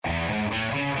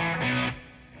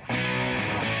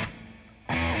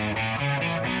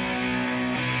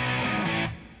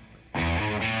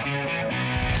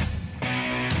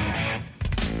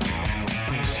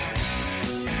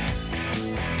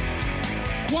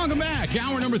Welcome back.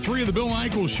 Hour number 3 of the Bill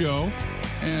Michaels Show.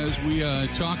 As we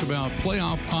talk about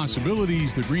playoff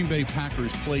possibilities, the Green Bay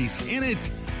Packers' place in it.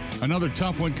 Another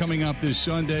tough one coming up this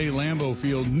Sunday, Lambeau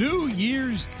Field, New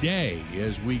Year's Day,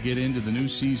 as we get into the new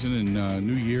season and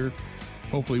new year,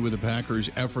 hopefully with the Packers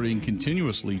efforting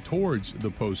continuously towards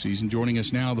the postseason. Joining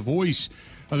us now, the voice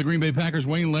of the Green Bay Packers,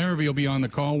 Wayne Larrivee, will be on the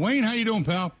call. Wayne, how you doing,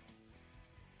 pal?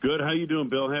 Good. How you doing,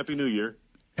 Bill? Happy New Year.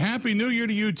 Happy New Year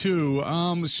to you, too.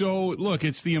 So, look,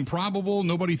 it's the improbable.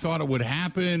 Nobody thought it would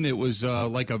happen. It was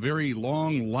like a very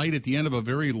long light at the end of a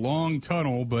very long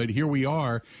tunnel, but here we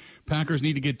are. Packers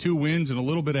need to get 2 wins and a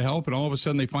little bit of help, and all of a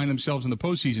sudden they find themselves in the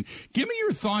postseason. Give me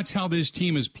your thoughts how this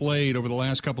team has played over the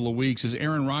last couple of weeks, as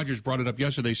Aaron Rodgers brought it up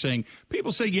yesterday, saying,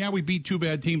 people say, yeah, we beat 2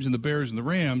 bad teams in the Bears and the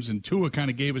Rams, and Tua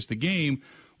kind of gave us the game,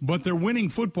 but they're winning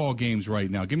football games right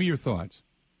now. Give me your thoughts.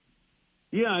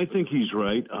 Yeah, I think he's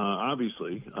right.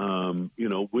 Obviously,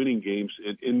 winning games,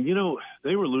 and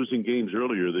they were losing games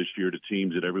earlier this year to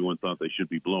teams that everyone thought they should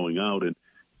be blowing out,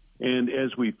 and as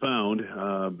we found,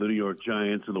 the New York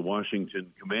Giants and the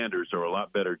Washington Commanders are a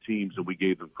lot better teams than we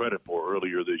gave them credit for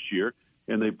earlier this year,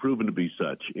 and they've proven to be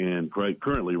such. And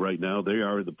currently, right now, they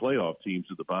are the playoff teams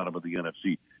at the bottom of the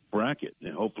NFC bracket,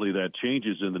 and hopefully that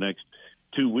changes in the next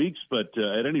 2 weeks. But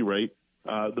at any rate,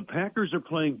 the Packers are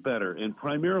playing better, and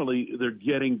primarily they're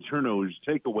getting turnovers,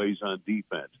 takeaways on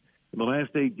defense. In the last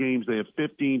 8 games, they have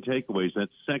 15 takeaways.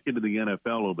 That's second in the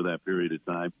NFL over that period of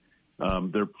time.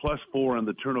 They're +4 on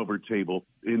the turnover table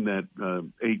in that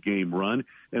 8-game run,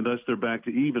 and thus they're back to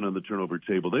even on the turnover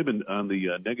table. They've been on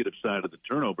the negative side of the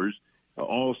turnovers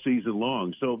all season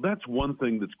long. So that's one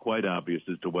thing that's quite obvious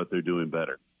as to what they're doing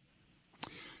better.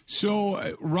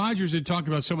 So Rodgers had talked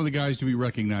about some of the guys to be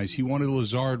recognized. He wanted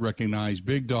Lazard recognized,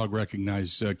 Big Dog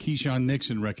recognized, Keyshawn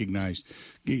Nixon recognized.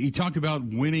 He talked about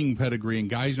winning pedigree and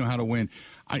guys know how to win.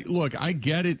 I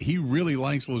get it. He really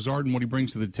likes Lazard and what he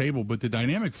brings to the table, but the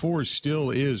dynamic force still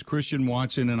is Christian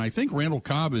Watson, and I think Randall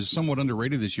Cobb is somewhat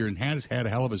underrated this year and has had a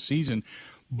hell of a season.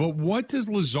 But what does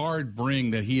Lazard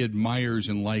bring that he admires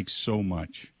and likes so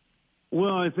much?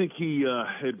 Well, I think he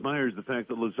admires the fact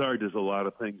that Lazard does a lot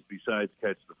of things besides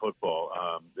catch the football,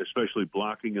 especially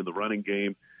blocking in the running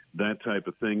game, that type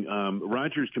of thing.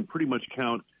 Rodgers can pretty much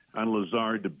count on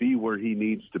Lazard to be where he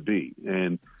needs to be.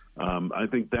 And I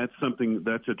think that's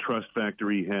a trust factor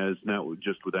he has, not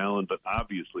just with Allen, but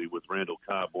obviously with Randall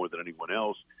Cobb more than anyone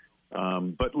else.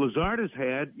 But Lazard has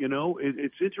had,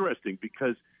 it's interesting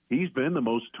because he's been the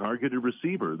most targeted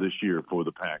receiver this year for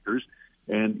the Packers.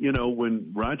 And,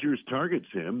 when Rodgers targets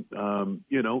him,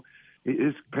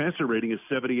 his passer rating is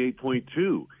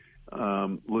 78.2.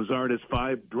 Lazard has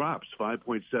 5 drops,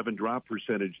 5.7 drop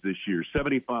percentage this year.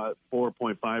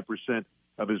 74.5%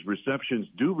 of his receptions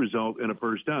do result in a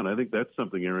first down. I think that's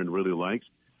something Aaron really likes.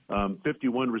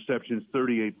 51 receptions,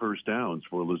 38 first downs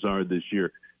for Lazard this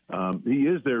year. He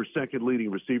is their second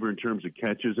leading receiver in terms of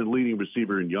catches and leading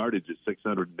receiver in yardage at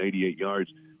 688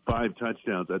 yards, 5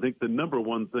 touchdowns. I think the number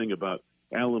one thing about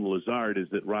Allen Lazard is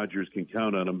that Rodgers can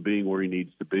count on him being where he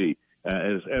needs to be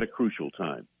at a crucial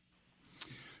time.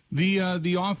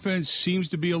 The offense seems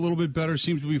to be a little bit better,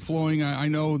 seems to be flowing. I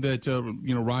know that,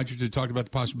 Rodgers had talked about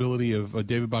the possibility of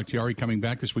David Bakhtiari coming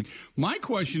back this week. My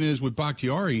question is with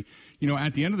Bakhtiari,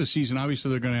 at the end of the season,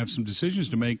 obviously they're going to have some decisions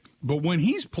to make. But when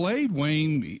he's played,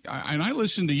 Wayne, and I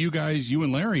listened to you guys, you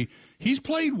and Larry, he's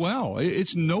played well.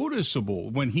 It's noticeable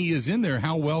when he is in there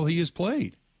how well he has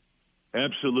played.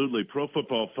 Absolutely. Pro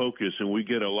Football Focus, and we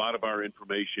get a lot of our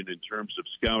information in terms of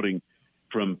scouting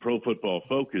from Pro Football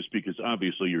Focus because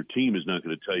obviously your team is not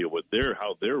going to tell you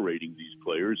how they're rating these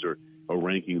players or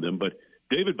ranking them. But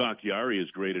David Bakhtiari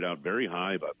is graded out very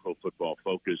high by Pro Football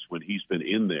Focus when he's been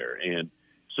in there. And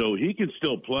so he can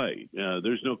still play.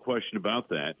 There's no question about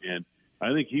that. And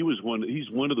I think he's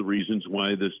one of the reasons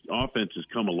why this offense has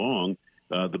come along.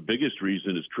 The biggest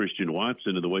reason is Christian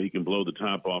Watson and the way he can blow the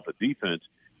top off a defense.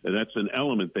 And that's an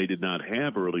element they did not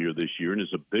have earlier this year, and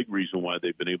is a big reason why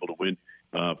they've been able to win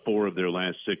 4 of their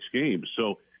last 6 games.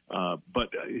 So,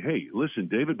 hey, listen,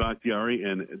 David Bakhtiari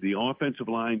and the offensive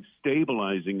line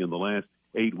stabilizing in the last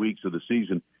 8 weeks of the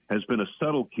season has been a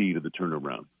subtle key to the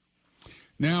turnaround.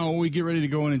 Now we get ready to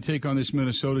go in and take on this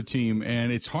Minnesota team,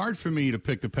 and it's hard for me to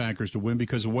pick the Packers to win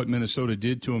because of what Minnesota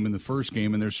did to them in the first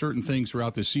game, and there's certain things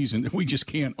throughout this season that we just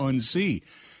can't unsee.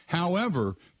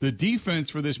 However, the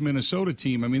defense for this Minnesota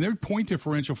team, their point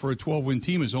differential for a 12-win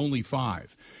team is only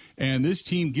 5. And this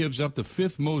team gives up the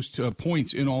 5th most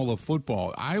points in all of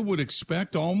football. I would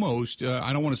expect almost,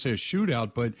 I don't want to say a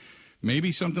shootout, but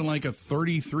maybe something like a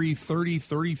 33-30,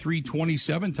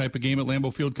 33-27 type of game at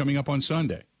Lambeau Field coming up on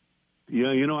Sunday. Yeah,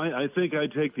 I think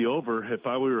I'd take the over if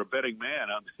I were a betting man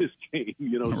on this game.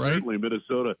 Right. Certainly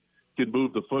Minnesota can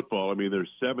move the football. I mean, they're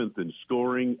seventh in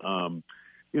scoring.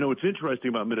 What's interesting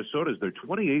about Minnesota is they're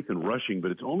 28th in rushing,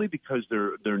 but it's only because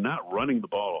they're not running the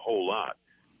ball a whole lot.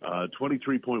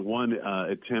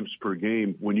 23.1 attempts per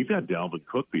game. When you've got Dalvin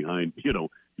Cook behind,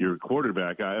 your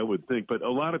quarterback, I would think. But a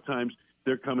lot of times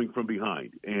they're coming from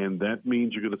behind, and that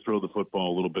means you're going to throw the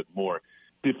football a little bit more.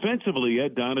 Defensively,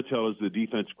 Ed Donatel is the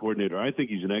defensive coordinator. I think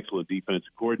he's an excellent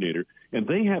defensive coordinator, and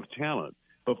they have talent.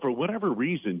 But for whatever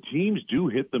reason, teams do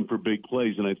hit them for big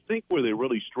plays, and I think where they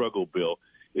really struggle, Bill,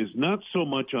 is not so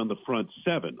much on the front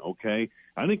seven, okay?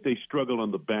 I think they struggle on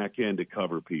the back end to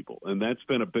cover people, and that's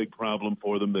been a big problem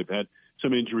for them. They've had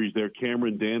some injuries there.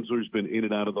 Cameron Dantzler's been in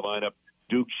and out of the lineup.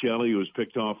 Duke Shelley, who was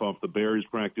picked off the Bears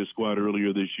practice squad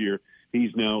earlier this year,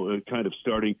 he's now kind of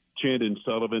starting. Chandon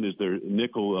Sullivan is their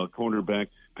nickel cornerback.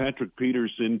 Patrick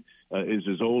Peterson is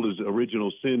as old as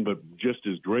original sin, but just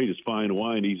as great as fine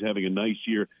wine. He's having a nice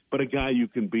year, but a guy you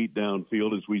can beat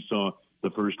downfield, as we saw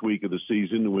the first week of the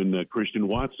season when Christian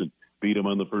Watson beat him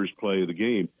on the first play of the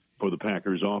game for the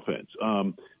Packers offense.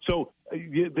 So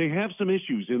they have some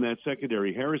issues in that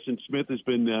secondary. Harrison Smith has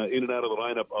been in and out of the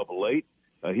lineup of late.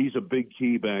 He's a big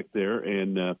key back there,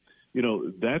 and,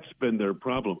 that's been their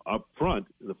problem. Up front,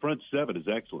 the front seven is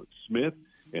excellent. Smith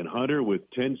and Hunter with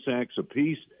 10 sacks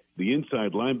apiece. The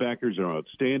inside linebackers are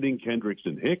outstanding, Kendricks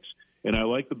and Hicks, and I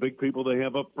like the big people they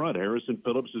have up front. Harrison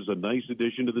Phillips is a nice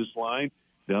addition to this line.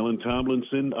 Dallin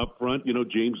Tomlinson up front.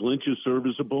 James Lynch is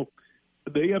serviceable.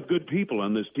 They have good people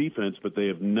on this defense, but they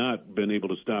have not been able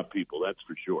to stop people, that's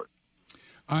for sure.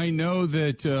 I know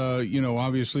that,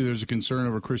 obviously there's a concern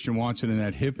over Christian Watson and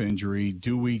that hip injury.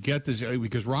 Do we get this?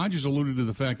 Because Rodgers alluded to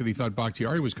the fact that he thought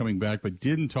Bakhtiari was coming back, but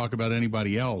didn't talk about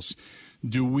anybody else.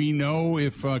 Do we know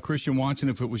if Christian Watson,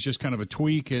 if it was just kind of a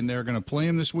tweak and they're going to play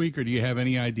him this week, or do you have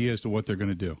any idea as to what they're going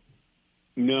to do?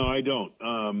 No, I don't.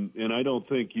 And I don't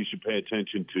think you should pay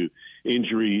attention to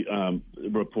injury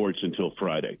reports until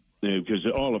Friday, because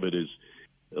all of it is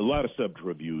a lot of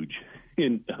subterfuge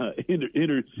in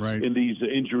these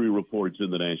injury reports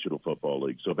in the National Football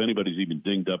League. So if anybody's even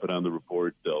dinged up on the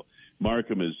report, they'll mark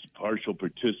him as partial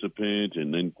participant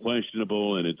and then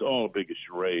questionable, and it's all a big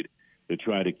charade to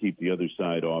try to keep the other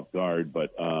side off guard.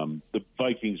 But the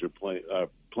Vikings are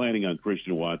planning on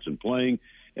Christian Watson playing,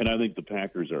 and I think the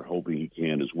Packers are hoping he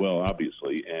can as well,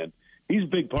 obviously. And he's a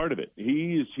big part of it.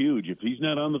 He is huge. If he's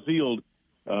not on the field,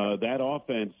 that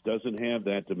offense doesn't have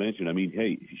that dimension. I mean,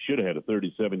 hey, he should have had a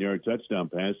 37-yard touchdown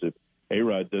pass if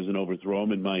A-Rod doesn't overthrow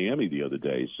him in Miami the other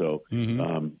day. So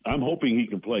I'm hoping he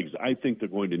can play, because I think they're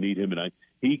going to need him, and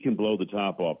he can blow the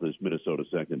top off this Minnesota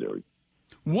secondary.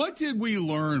 What did we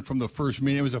learn from the first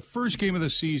meeting? It was the first game of the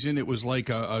season. It was like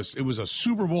it was a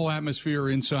Super Bowl atmosphere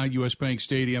inside U.S. Bank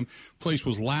Stadium. Place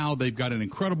was loud. They've got an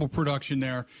incredible production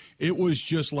there. It was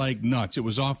just like nuts. It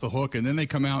was off the hook. And then they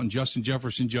come out and Justin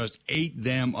Jefferson just ate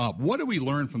them up. What did we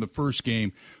learn from the first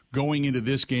game going into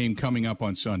this game coming up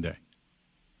on Sunday?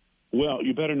 Well,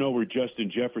 you better know where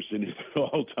Justin Jefferson is at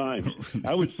all times.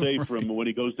 I would say from when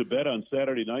he goes to bed on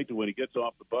Saturday night to when he gets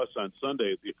off the bus on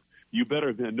Sunday, you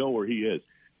better know where he is.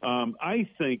 I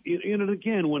think, and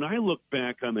again, when I look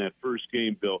back on that first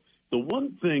game, Bill, the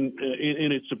one thing,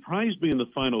 and it surprised me in the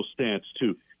final stats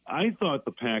too, I thought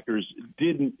the Packers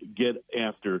didn't get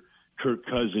after Kirk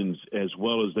Cousins as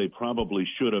well as they probably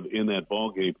should have in that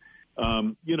ball game.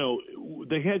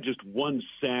 They had just one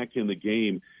sack in the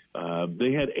game.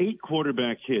 They had 8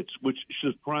 quarterback hits, which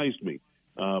surprised me.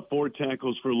 4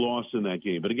 tackles for loss in that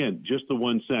game. But again, just the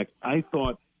one sack. I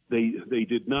thought they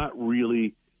did not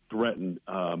really threaten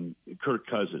Kirk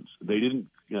Cousins. They didn't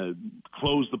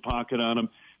close the pocket on him.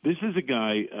 This is a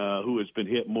guy who has been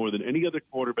hit more than any other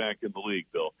quarterback in the league,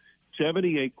 Bill.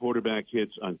 78 quarterback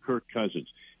hits on Kirk Cousins.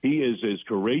 He is as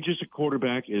courageous a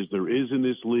quarterback as there is in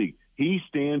this league. He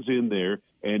stands in there,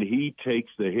 and he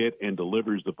takes the hit and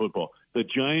delivers the football. The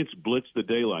Giants blitz the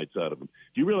daylights out of him.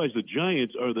 Do you realize the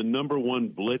Giants are the number one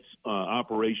blitz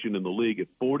operation in the league at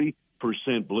 40%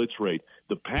 blitz rate?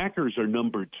 The Packers are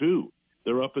number 2.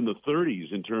 They're up in the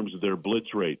 30s in terms of their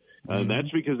blitz rate. And that's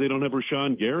because they don't have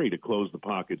Rashawn Gary to close the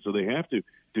pocket, so they have to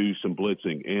do some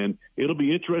blitzing. And it'll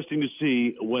be interesting to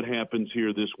see what happens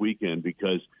here this weekend,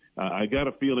 because I got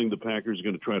a feeling the Packers are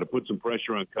going to try to put some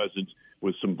pressure on Cousins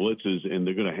with some blitzes, and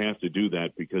they're going to have to do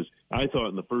that, because I thought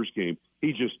in the first game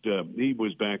he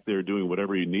was back there doing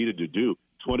whatever he needed to do.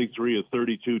 23 of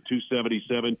 32,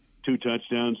 277, 2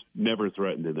 touchdowns, never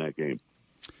threatened in that game.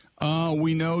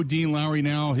 We know Dean Lowry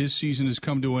now, his season has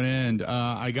come to an end.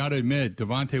 I got to admit,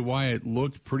 Devontae Wyatt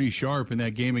looked pretty sharp in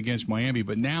that game against Miami,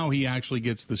 but now he actually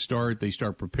gets the start. They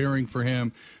start preparing for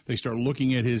him. They start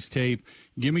looking at his tape.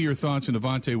 Give me your thoughts on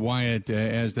Devontae Wyatt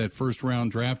as that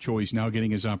first-round draft choice now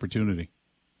getting his opportunity.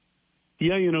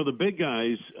 Yeah, the big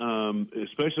guys,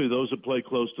 especially those that play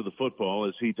close to the football,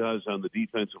 as he does on the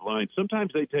defensive line,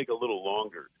 sometimes they take a little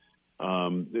longer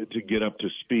to get up to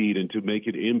speed and to make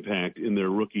an impact in their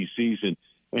rookie season.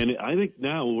 And I think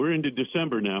now we're into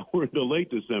December now. We're into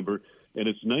late December, and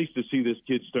it's nice to see this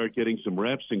kid start getting some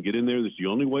reps and get in there. That's the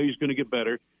only way he's going to get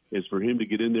better is for him to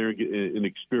get in there and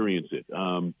experience it.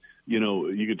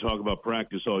 You can talk about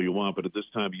practice all you want, but at this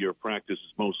time of year, practice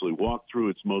is mostly walkthrough.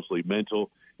 It's mostly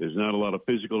mental. There's not a lot of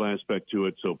physical aspect to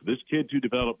it. So for this kid to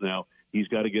develop now, he's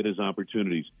got to get his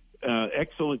opportunities.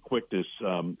 Excellent quickness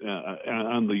on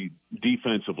the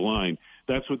defensive line.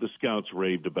 That's what the scouts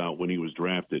raved about when he was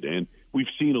drafted. And we've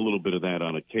seen a little bit of that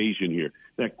on occasion here.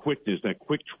 That quickness, that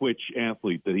quick twitch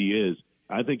athlete that he is,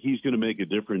 I think he's going to make a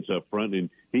difference up front. And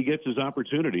he gets his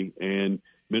opportunity, and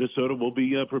Minnesota will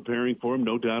be preparing for him,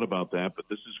 no doubt about that. But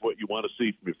this is what you want to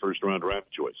see from your first-round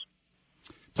draft choice.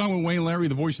 Talking with Wayne Larrivee,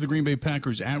 the voice of the Green Bay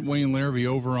Packers, at Wayne Larrivee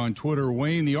over on Twitter.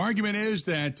 Wayne, the argument is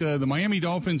that the Miami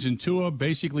Dolphins and Tua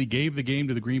basically gave the game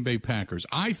to the Green Bay Packers.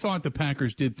 I thought the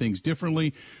Packers did things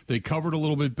differently. They covered a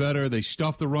little bit better. They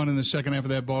stuffed the run in the second half of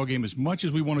that ball game. As much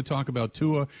as we want to talk about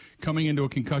Tua coming into a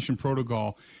concussion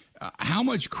protocol, how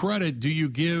much credit do you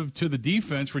give to the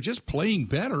defense for just playing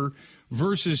better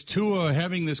versus Tua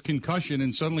having this concussion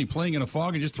and suddenly playing in a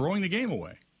fog and just throwing the game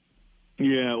away?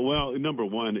 Yeah, well, number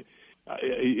one,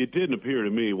 it didn't appear to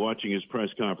me watching his press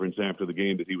conference after the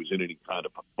game that he was in any kind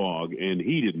of fog, and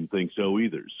he didn't think so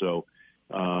either. So,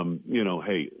 I'm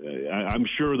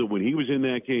sure that when he was in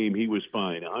that game, he was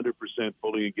fine, 100%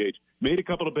 fully engaged. Made a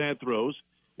couple of bad throws,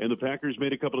 and the Packers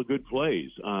made a couple of good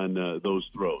plays on those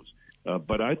throws.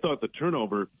 But I thought the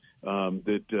turnover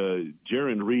that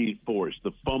Jarran Reed forced,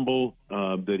 the fumble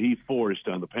that he forced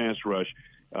on the pass rush,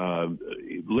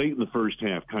 late in the first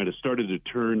half kind of started to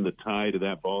turn the tide of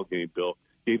that ball game, Bill.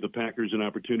 Gave the Packers an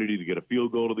opportunity to get a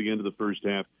field goal to the end of the first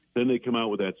half. Then they come out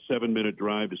with that 7-minute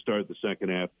drive to start the second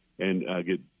half and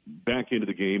get back into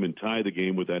the game and tie the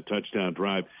game with that touchdown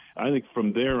drive. I think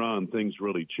from there on, things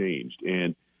really changed.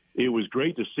 And it was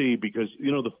great to see because,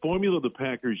 the formula the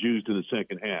Packers used in the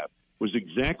second half was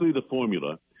exactly the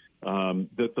formula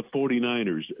that the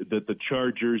 49ers, that the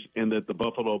Chargers, and that the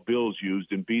Buffalo Bills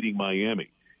used in beating Miami.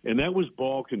 And that was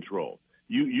ball control.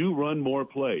 You run more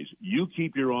plays. You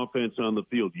keep your offense on the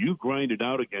field. You grind it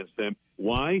out against them.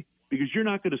 Why? Because you're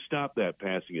not going to stop that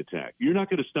passing attack. You're not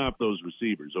going to stop those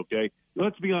receivers, okay?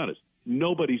 Let's be honest.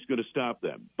 Nobody's going to stop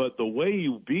them. But the way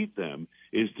you beat them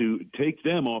is to take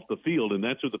them off the field, and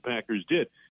that's what the Packers did.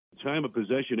 Time of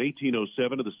possession,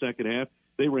 18:07 of the second half.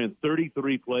 They ran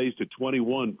 33 plays to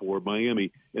 21 for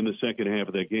Miami in the second half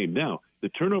of that game. Now, the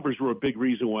turnovers were a big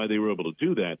reason why they were able to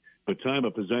do that, but time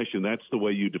of possession, that's the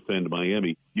way you defend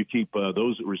Miami. You keep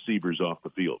those receivers off the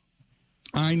field.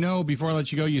 I know before I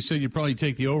let you go, you said you'd probably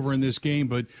take the over in this game,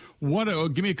 but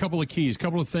give me a couple of keys, a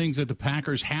couple of things that the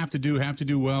Packers have to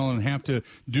do well, and have to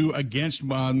do against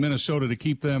Minnesota to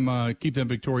keep them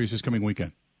victorious this coming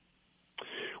weekend.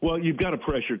 Well, you've got to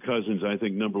pressure Cousins, I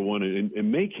think, number one,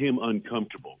 and make him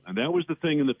uncomfortable. And that was the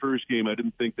thing in the first game. I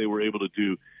didn't think they were able to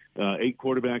do 8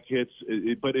 quarterback hits,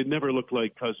 but it never looked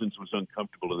like Cousins was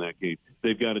uncomfortable in that game.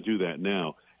 They've got to do that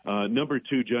now. Number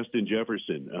 2, Justin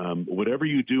Jefferson. Whatever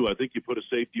you do, I think you put a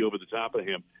safety over the top of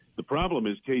him. The problem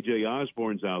is KJ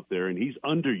Osborne's out there, and he's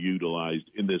underutilized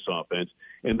in this offense.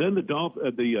 And then the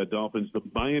Dolphins,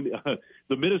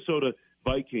 the Minnesota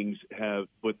Vikings have,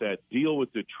 with that deal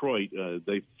with Detroit,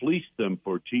 they fleeced them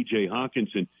for T.J.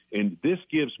 Hawkinson, and this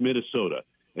gives Minnesota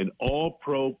an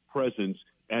all-pro presence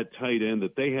at tight end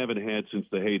that they haven't had since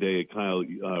the heyday of Kyle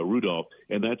Rudolph,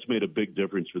 and that's made a big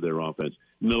difference for their offense.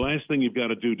 And the last thing you've got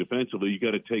to do defensively, you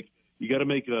got to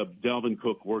make Dalvin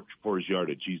Cook work for his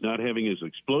yardage. He's not having as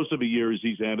explosive a year as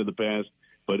he's had in the past,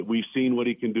 but we've seen what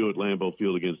he can do at Lambeau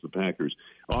Field against the Packers.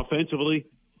 Offensively,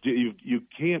 you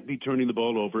can't be turning the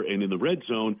ball over, and in the red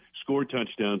zone, score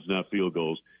touchdowns, not field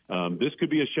goals. This could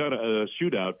be a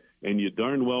shootout, and you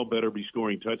darn well better be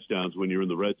scoring touchdowns when you're in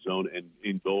the red zone and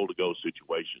in goal-to-go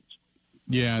situations.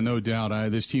 Yeah, no doubt.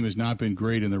 This team has not been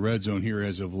great in the red zone here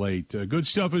as of late. Good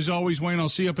stuff as always, Wayne. I'll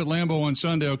see you up at Lambeau on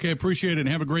Sunday. Okay, appreciate it, and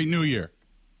have a great New Year.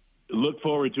 Look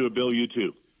forward to it, Bill. You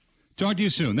too. Talk to you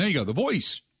soon. There you go, the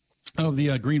voice of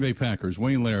the Green Bay Packers,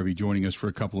 Wayne Larrivee, joining us for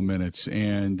a couple of minutes.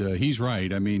 And he's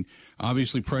right. I mean,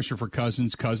 obviously pressure for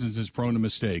Cousins. Cousins is prone to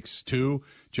mistakes. 2,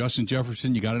 Justin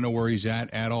Jefferson, you got to know where he's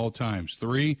at all times.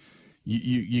 3,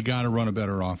 you got to run a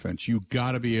better offense. You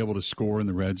got to be able to score in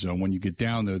the red zone. When you get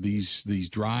down there, these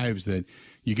drives that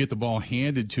you get the ball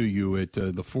handed to you at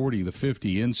the 40, the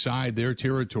 50, inside their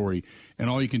territory, and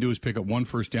all you can do is pick up one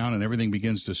first down and everything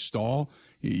begins to stall.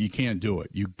 You can't do it.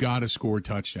 You got to score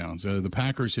touchdowns. The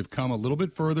Packers have come a little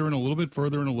bit further and a little bit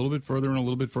further and a little bit further and a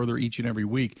little bit further each and every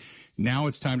week. Now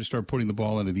it's time to start putting the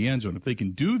ball into the end zone. If they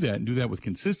can do that and do that with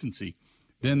consistency,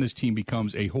 then this team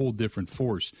becomes a whole different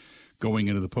force going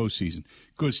into the postseason.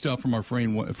 Good stuff from our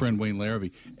friend Wayne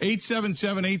Larrivee.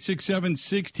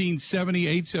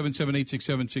 877-867-1670,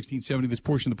 877-867-1670. This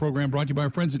portion of the program brought to you by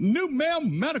our friends at New Mail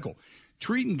Medical.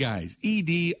 Treating guys,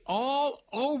 ED, all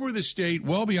over the state,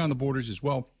 well beyond the borders as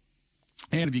well.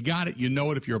 And if you got it, you know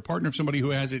it. If you're a partner of somebody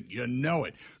who has it, you know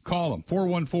it. Call them,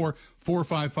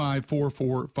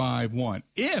 414-455-4451.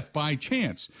 If, by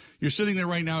chance, you're sitting there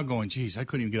right now going, geez, I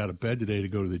couldn't even get out of bed today to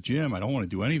go to the gym. I don't want to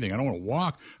do anything. I don't want to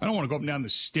walk. I don't want to go up and down the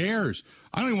stairs.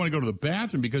 I don't even want to go to the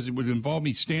bathroom because it would involve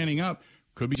me standing up.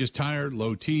 Could be just tired,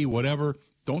 low T, whatever.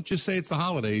 Don't just say it's the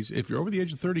holidays. If you're over the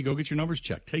age of 30, go get your numbers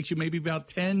checked. Takes you maybe about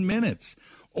 10 minutes.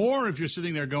 Or if you're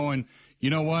sitting there going, you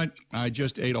know what, I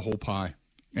just ate a whole pie.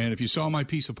 And if you saw my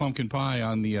piece of pumpkin pie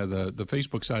on the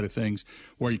Facebook side of things,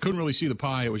 where you couldn't really see the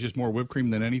pie, it was just more whipped cream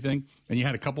than anything, and you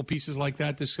had a couple pieces like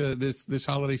that this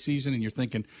holiday season, and you're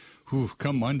thinking,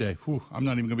 come Monday, I'm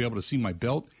not even going to be able to see my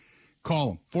belt. Call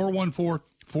them,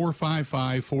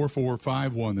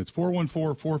 414-455-4451. That's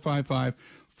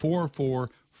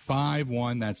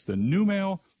 414-455-4451. That's the New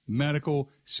Mail Medical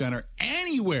Center.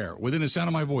 Anywhere within the sound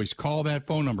of my voice, call that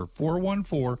phone number,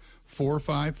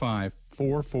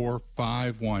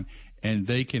 414-455-4451, and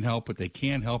they can help, but they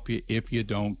can't help you if you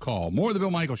don't call. More of the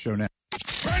Bill Michaels Show now.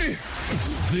 Ready?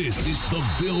 This is the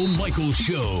Bill Michaels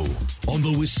Show on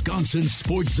the Wisconsin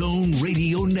Sports Zone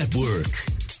Radio Network.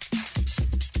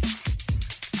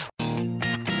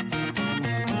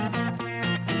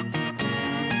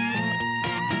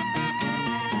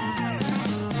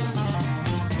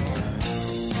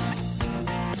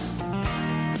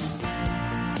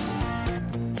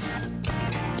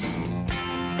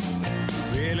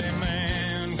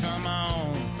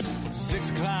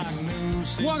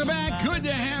 Welcome back. Good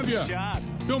to have you.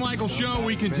 Bill Michaels Show.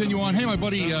 We continue on. Hey, my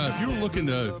buddy, if you're looking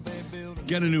to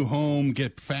get a new home,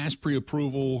 get fast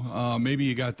pre-approval, maybe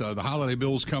you got the holiday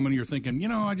bills coming, you're thinking,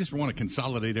 I just want to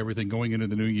consolidate everything going into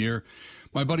the new year.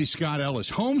 My buddy Scott Ellis,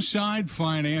 Homeside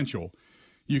Financial.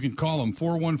 You can call him,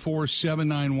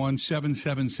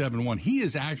 414-791-7771. He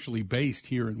is actually based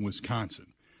here in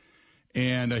Wisconsin,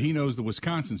 and he knows the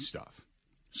Wisconsin stuff.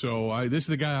 So this is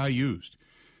the guy I used.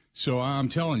 So I'm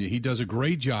telling you, he does a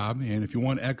great job, and if you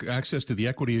want access to the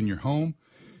equity in your home,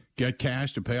 get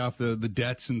cash to pay off the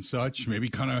debts and such, maybe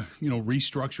kind of,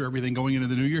 restructure everything going into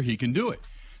the new year, he can do it.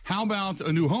 How about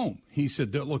a new home? He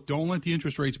said, look, don't let the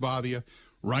interest rates bother you.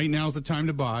 Right now is the time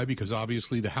to buy because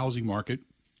obviously the housing market,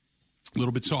 a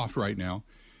little bit soft right now.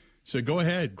 So go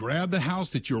ahead, grab the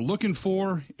house that you're looking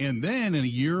for, and then in a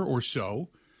year or so,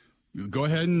 go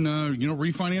ahead and,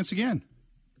 refinance again.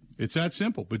 It's that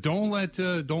simple, but don't let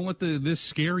this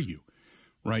scare you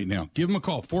right now. Give them a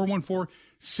call,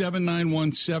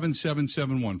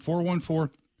 414-791-7771,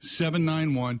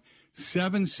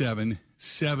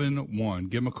 414-791-7771.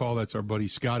 Give them a call. That's our buddy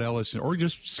Scott Ellis, or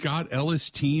just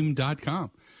ScottEllisTeam.com.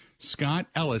 Scott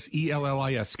Ellis,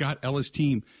 E-L-L-I-S,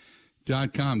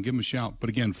 ScottEllisTeam.com. Give them a shout.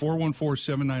 But again,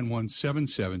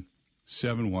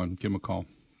 414-791-7771. Give them a call.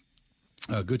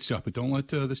 Good stuff, but don't let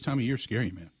this time of year scare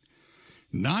you, man.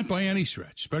 Not by any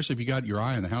stretch, especially if you got your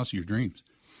eye on the house of your dreams.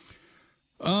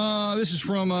 This is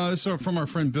from our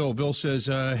friend Bill. Bill says,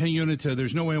 hey, Unit,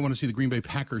 there's no way I want to see the Green Bay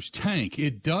Packers tank.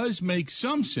 It does make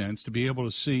some sense to be able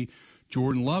to see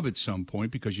Jordan Love at some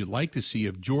point because you'd like to see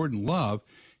if Jordan Love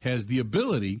has the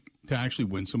ability to actually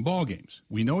win some ball games.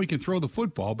 We know he can throw the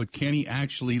football, but can he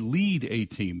actually lead a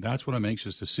team? That's what I'm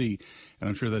anxious to see, and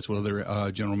I'm sure that's what other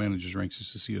general managers are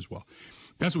anxious to see as well.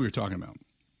 That's what we were talking about.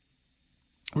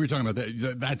 We were talking about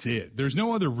that. That's it. There's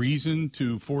no other reason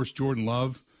to force Jordan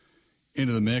Love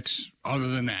into the mix other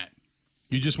than that.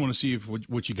 You just want to see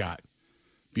what you got.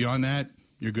 Beyond that,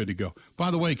 you're good to go.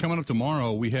 By the way, coming up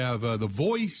tomorrow, we have the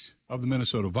voice of the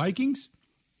Minnesota Vikings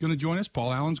going to join us.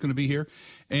 Paul Allen's going to be here.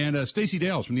 And Stacey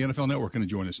Dales from the NFL Network going to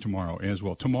join us tomorrow as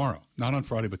well. Tomorrow. Not on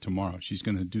Friday, but tomorrow. She's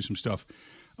going to do some stuff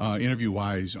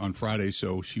interview-wise on Friday,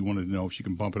 so she wanted to know if she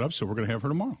can bump it up. So we're going to have her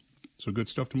tomorrow. So good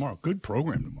stuff tomorrow. Good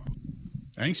program tomorrow.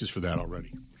 Anxious for that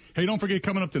already. Hey, don't forget,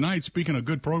 coming up tonight, speaking of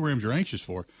good programs you're anxious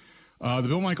for, the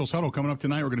Bill Michaels Huddle coming up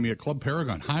tonight. We're going to be at Club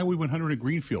Paragon, Highway 100 in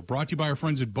Greenfield, brought to you by our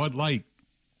friends at Bud Light.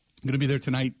 Going to be there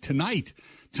tonight, 6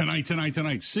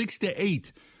 to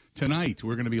 8 tonight.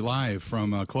 We're going to be live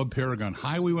from Club Paragon,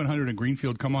 Highway 100 in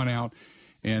Greenfield. Come on out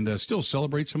and still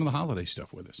celebrate some of the holiday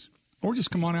stuff with us. Or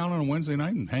just come on out on a Wednesday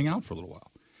night and hang out for a little while.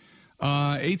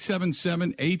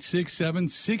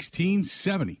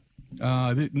 877-867-1670.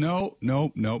 No.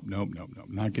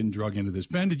 Not getting drug into this.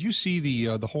 Ben, did you see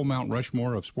the whole Mount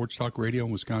Rushmore of Sports Talk Radio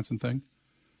in Wisconsin thing?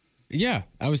 Yeah,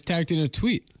 I was tagged in a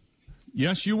tweet.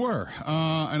 Yes, you were.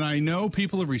 And I know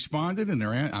people have responded, and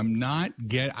I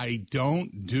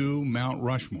don't do Mount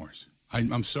Rushmores.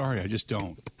 I'm sorry, I just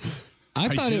don't.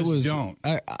 I thought it was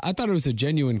a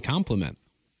genuine compliment.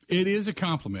 It is a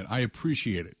compliment. I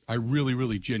appreciate it. I really,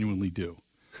 really genuinely do.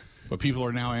 But people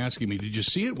are now asking me, did you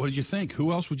see it? What did you think?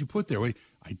 Who else would you put there? Wait,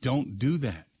 I don't do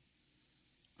that.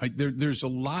 There's a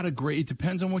lot of great, it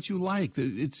depends on what you like.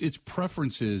 It's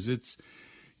preferences. It's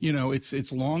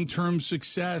long-term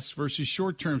success versus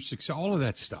short-term success, all of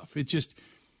that stuff. I just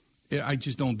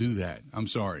don't do that. I'm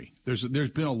sorry. There's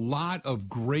been a lot of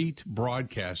great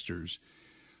broadcasters,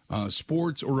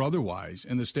 sports or otherwise,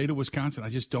 in the state of Wisconsin. I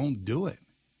just don't do it.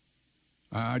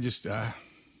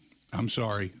 I'm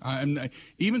sorry.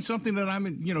 Even something that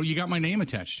you got my name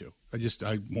attached to.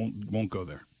 I won't go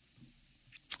there.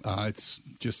 It's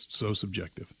just so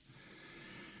subjective.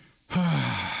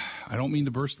 I don't mean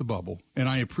to burst the bubble, and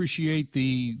I appreciate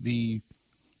the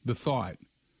thought.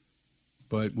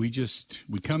 But we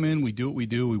come in, we do what we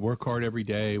do, we work hard every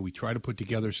day, we try to put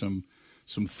together some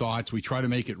thoughts, we try to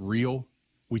make it real,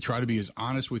 we try to be as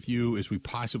honest with you as we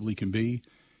possibly can be,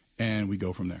 and we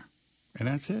go from there. And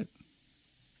that's it.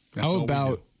 How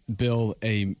about, Bill,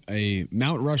 a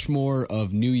Mount Rushmore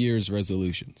of New Year's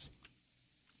resolutions?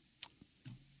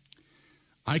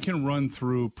 I can run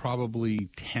through probably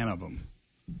 10 of them.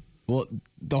 Well,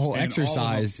 the whole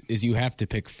exercise is you have to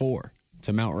pick 4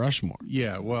 to Mount Rushmore.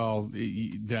 Yeah, well,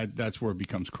 that's where it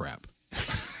becomes crap.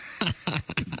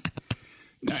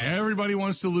 Now, everybody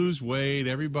wants to lose weight.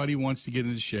 Everybody wants to get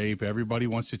into shape. Everybody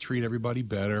wants to treat everybody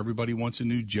better. Everybody wants a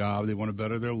new job. They want to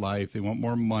better their life. They want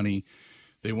more money.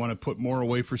 They want to put more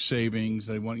away for savings.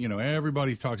 They want,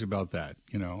 everybody talks about that,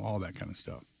 all that kind of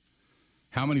stuff.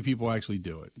 How many people actually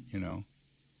do it?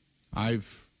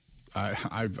 I've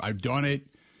done it.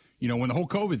 When the whole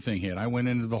COVID thing hit, I went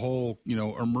into the whole,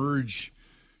 emerge,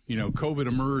 COVID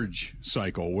emerge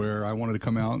cycle where I wanted to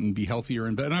come out and be healthier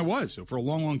and better. And I was for a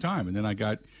long, long time. And then I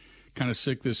got kind of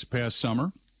sick this past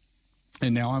summer.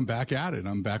 And now I'm back at it.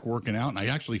 I'm back working out. And I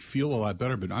actually feel a lot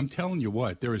better. But I'm telling you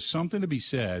what, there is something to be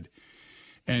said.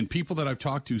 And people that I've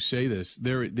talked to say this.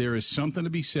 There is something to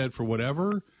be said for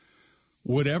whatever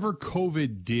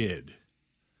COVID did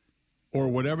or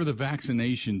whatever the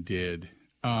vaccination did.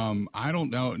 I don't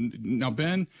know. Now,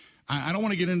 Ben, I don't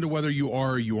want to get into whether you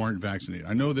are or you aren't vaccinated.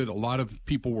 I know that a lot of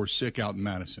people were sick out in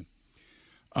Madison.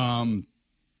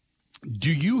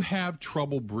 Do you have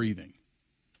trouble breathing?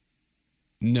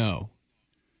 No.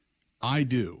 I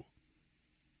do.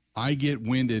 I get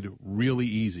winded really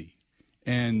easy,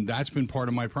 and that's been part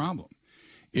of my problem.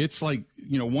 It's like,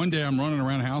 one day I'm running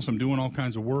around the house, I'm doing all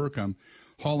kinds of work, I'm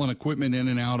hauling equipment in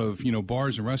and out of,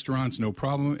 bars and restaurants, no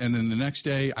problem. And then the next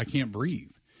day I can't breathe.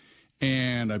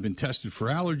 And I've been tested for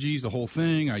allergies, the whole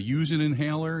thing. I use an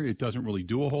inhaler. It doesn't really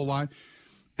do a whole lot.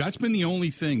 That's been the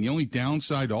only thing, the only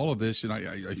downside to all of this. And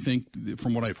I think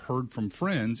from what I've heard from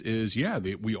friends is,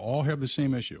 we all have the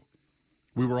same issue.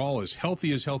 We were all as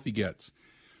healthy gets.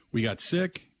 We got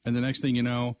sick. And the next thing you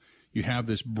know, you have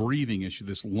this breathing issue,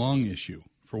 this lung issue.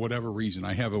 For whatever reason,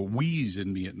 I have a wheeze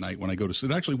in me at night when I go to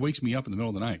sleep. It actually wakes me up in the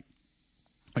middle of the night.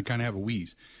 I kind of have a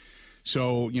wheeze.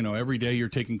 So, every day you're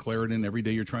taking Claritin. Every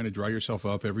day you're trying to dry yourself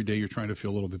up. Every day you're trying to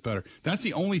feel a little bit better. That's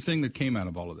the only thing that came out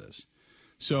of all of this.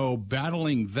 So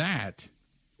battling that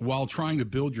while trying to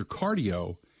build your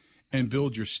cardio and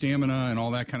build your stamina and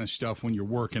all that kind of stuff when you're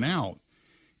working out,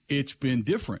 it's been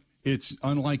different. It's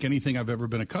unlike anything I've ever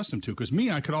been accustomed to. Because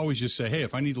I could always just say, hey,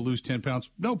 if I need to lose 10 pounds,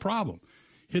 no problem.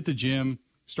 Hit the gym.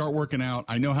 Start working out.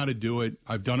 I know how to do it.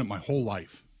 I've done it my whole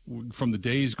life, from the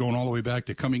days going all the way back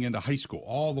to coming into high school,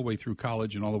 all the way through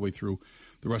college and all the way through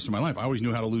the rest of my life. I always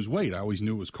knew how to lose weight. I always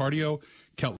knew it was cardio,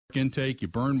 caloric intake. You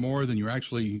burn more than you're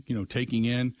actually, taking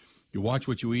in. You watch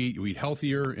what you eat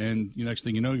healthier, and the next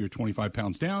thing you know, you're 25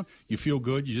 pounds down. You feel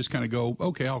good. You just kind of go,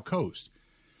 okay, I'll coast.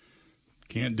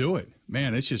 Can't do it.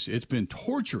 Man, it's been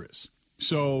torturous.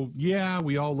 So,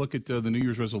 we all look at the New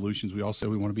Year's resolutions. We all say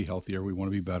we want to be healthier. We want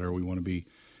to be better. We want to be,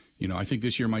 I think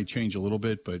this year might change a little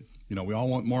bit, but, we all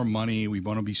want more money. We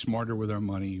want to be smarter with our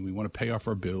money. We want to pay off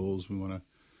our bills. We want to,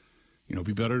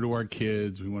 be better to our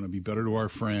kids. We want to be better to our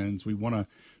friends. We want to,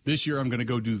 this year I'm going to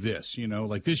go do this,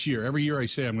 like this year, every year I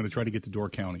say I'm going to try to get to Door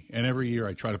County. And every year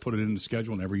I try to put it in the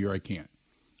schedule, and every year I can't.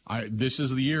 This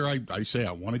is the year I say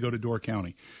I want to go to Door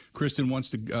County. Kristen wants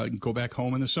to go back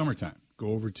home in the summertime,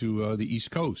 go over to the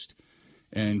East Coast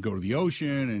and go to the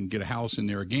ocean and get a house in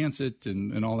Narragansett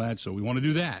and all that. So we want to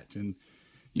do that. And,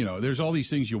 there's all these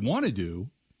things you want to do.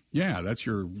 Yeah, that's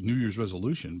your New Year's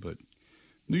resolution, but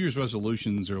New Year's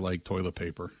resolutions are like toilet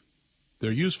paper.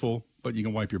 They're useful, but you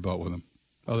can wipe your butt with them.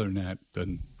 Other than that,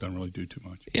 doesn't really do too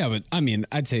much. Yeah, but I mean,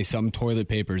 I'd say some toilet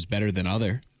paper is better than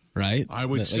other, right? I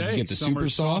would say you get the super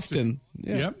soft and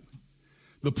yep,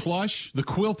 the plush, the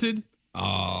quilted,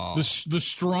 the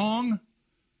strong.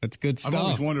 That's good stuff. I've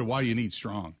always wondered why you need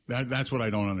strong. That's what I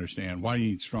don't understand. Why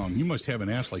you need strong? You must have an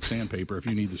ass like sandpaper if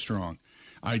you need the strong.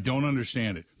 I don't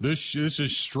understand it. This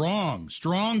is strong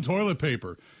toilet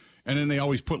paper. And then they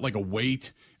always put like a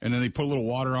weight, and then they put a little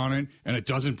water on it, and it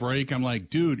doesn't break. I'm like,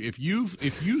 dude, if you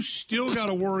still got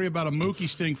to worry about a mookie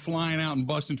sting flying out and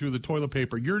busting through the toilet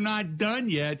paper, you're not done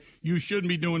yet. You shouldn't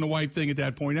be doing the wipe thing at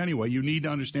that point anyway. You need to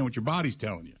understand what your body's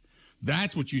telling you.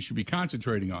 That's what you should be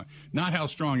concentrating on, not how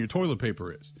strong your toilet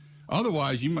paper is.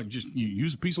 Otherwise, you might just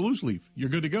use a piece of loose leaf. You're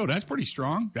good to go. That's pretty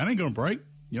strong. That ain't going to break.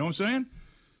 You know what I'm saying?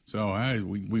 So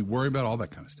we worry about all that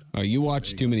kind of stuff. Oh, you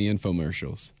watch too many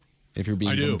infomercials. If you're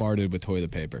being bombarded with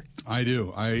toilet paper. I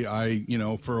do. I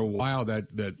for a while,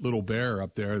 that little bear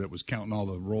up there that was counting all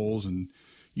the rolls and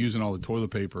using all the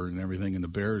toilet paper and everything, and the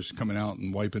bear's coming out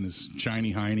and wiping his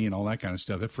shiny hiney and all that kind of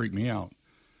stuff, that freaked me out.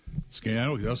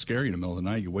 That'll scare you in the middle of the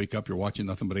night. You wake up, you're watching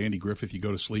nothing but Andy Griffith. You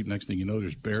go to sleep. Next thing you know,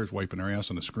 there's bears wiping their ass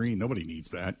on the screen. Nobody needs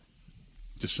that.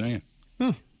 Just saying.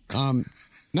 Huh.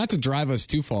 Not to drive us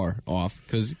too far off,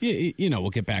 because, we'll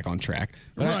get back on track.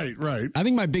 But right. I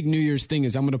think my big New Year's thing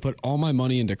is I'm going to put all my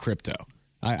money into crypto.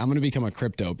 I'm going to become a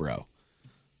crypto bro.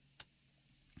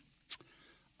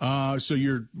 So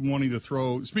you're wanting to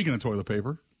throw, speaking of toilet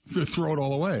paper, to throw it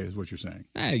all away is what you're saying.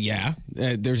 Yeah,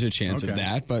 there's a chance of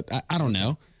that, but I don't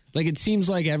know. Like, it seems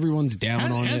like everyone's down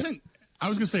on it. I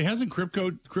was going to say, hasn't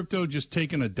crypto just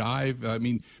taken a dive? I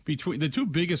mean, between the two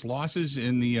biggest losses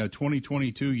in the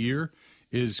 2022 year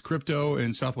is crypto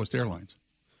and Southwest Airlines.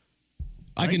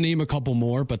 Right? I can name a couple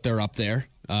more, but they're up there.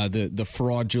 The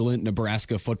fraudulent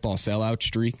Nebraska football sellout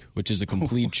streak, which is a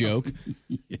complete joke.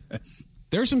 Yes.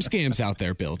 There are some scams out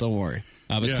there, Bill. Don't worry.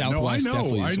 But Southwest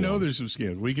definitely is I know one. There's some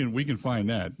scams. We can find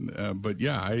that. But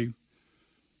yeah,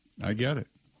 I get it.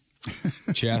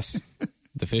 Chess,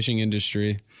 the fishing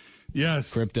industry.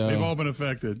 Yes. Crypto. They've all been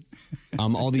affected.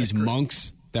 All these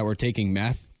monks that were taking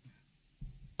meth.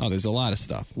 Oh, there's a lot of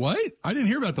stuff. What? I didn't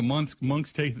hear about the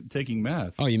monks taking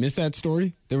meth. Oh, you missed that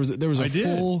story? There was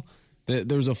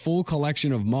a full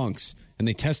collection of monks, and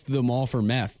they tested them all for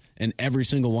meth, and every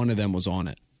single one of them was on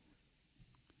it.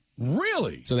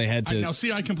 Really? So they had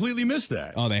to. I completely missed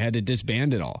that. Oh, they had to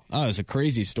disband it all. Oh, it was a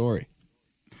crazy story.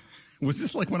 Was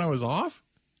this like when I was off?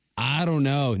 I don't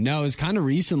know. No, it was kind of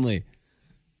recently.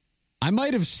 I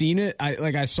might have seen it.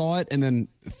 I saw it and then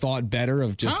thought better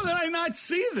of just. How did I not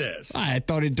see this? I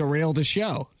thought it derailed the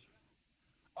show.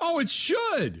 Oh, it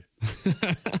should.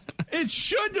 It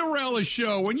should derail a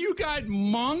show. When you got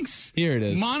monks, here it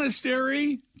is,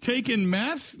 monastery taking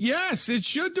meth. Yes, it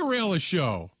should derail a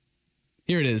show.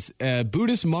 Here it is.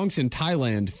 Buddhist monks in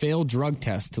Thailand failed drug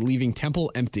test, leaving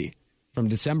temple empty from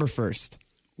December 1st.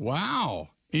 Wow.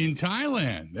 In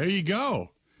Thailand. There you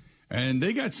go. And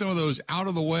they got some of those out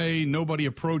of the way, nobody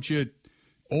approach it,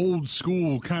 old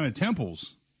school kind of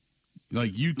temples.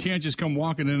 Like, you can't just come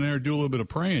walking in there and do a little bit of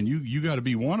praying. You got to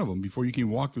be one of them before you can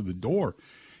walk through the door.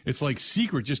 It's like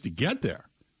secret just to get there.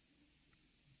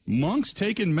 Monks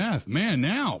taking meth. Man,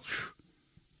 now,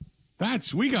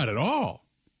 we got it all.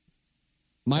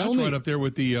 That's right up there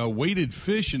with the weighted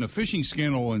fish and the fishing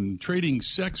scandal and trading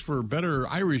sex for better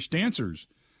Irish dancers.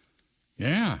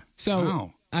 Yeah. So,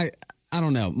 wow. I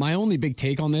don't know. My only big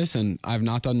take on this, and I've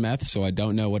not done meth, so I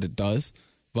don't know what it does,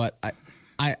 but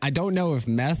I don't know if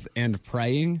meth and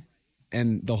praying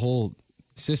and the whole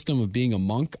system of being a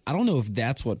monk, I don't know if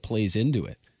that's what plays into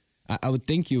it. I would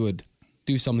think you would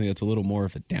do something that's a little more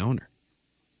of a downer.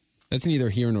 That's neither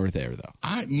here nor there, though.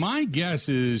 My guess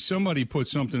is somebody put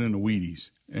something in the Wheaties,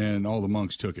 and all the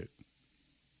monks took it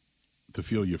to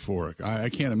feel euphoric. I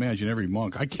can't imagine every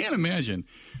monk. I can't imagine.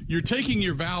 You're taking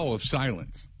your vow of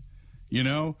silence. You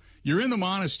know, you're in the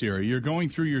monastery. You're going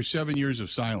through your 7 years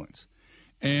of silence,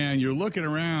 and you're looking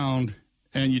around,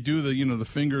 and you do the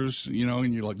fingers, and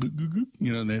you're like,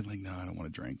 and they're like, no, I don't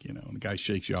want to drink, and the guy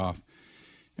shakes you off,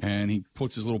 and he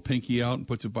puts his little pinky out and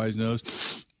puts it by his nose.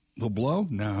 Little blow?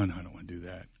 No, I don't want to do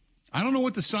that. I don't know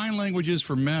what the sign language is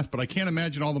for meth, but I can't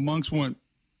imagine all the monks went,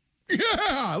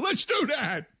 yeah, let's do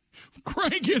that.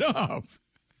 Crank it up.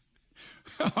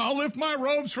 I'll lift my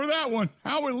robes for that one.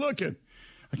 How we looking?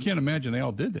 I can't imagine they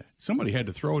all did that. Somebody had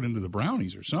to throw it into the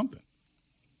brownies or something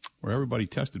where everybody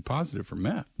tested positive for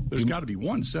meth. There's got to be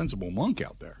one sensible monk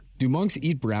out there. Do monks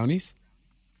eat brownies?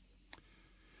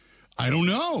 I don't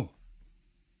know.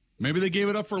 Maybe they gave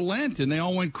it up for Lent and they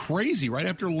all went crazy right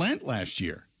after Lent last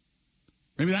year.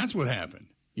 Maybe that's what happened.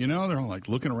 You know, they're all like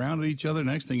looking around at each other.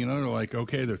 Next thing you know, they're like,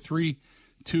 okay, they're 3,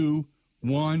 2,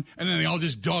 1. And then they all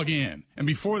just dug in. And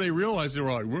before they realized, they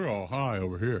were like, we're all high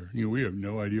over here. You know, we have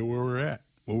no idea where we're at,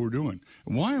 what we're doing.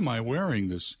 Why am I wearing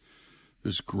this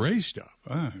gray stuff?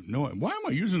 I have no. Why am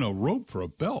I using a rope for a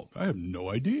belt? I have no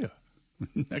idea.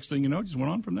 Next thing you know, it just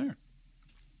went on from there.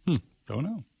 Don't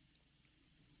know.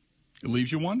 It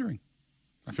leaves you wondering.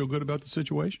 I feel good about the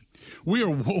situation. We are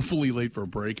woefully late for a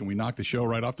break, and we knocked the show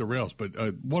right off the rails. But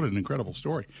what an incredible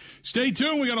story. Stay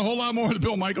tuned. We got a whole lot more of the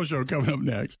Bill Michaels Show coming up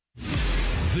next.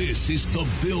 This is the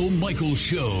Bill Michaels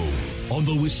Show on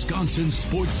the Wisconsin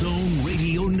Sports Zone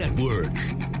Radio Network.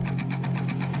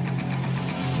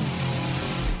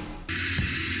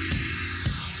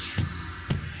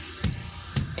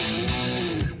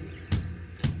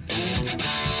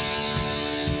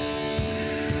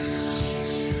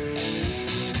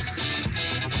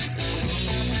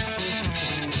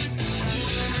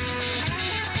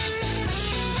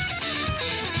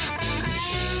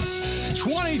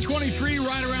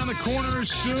 Right around the corner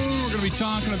soon. We're going to be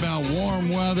talking about warm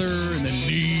weather and the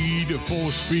need of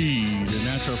full speed. And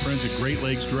that's our friends at Great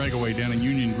Lakes Dragaway down in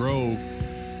Union Grove,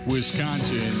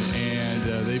 Wisconsin. And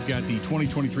they've got the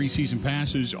 2023 season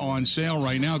passes on sale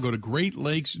right now. Go to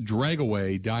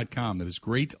GreatLakesDragaway.com. That is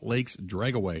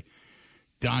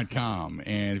GreatLakesDragaway.com.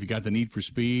 And if you got the need for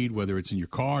speed, whether it's in your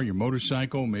car, your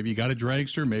motorcycle, maybe you got a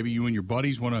dragster, maybe you and your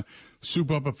buddies want to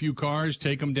soup up a few cars,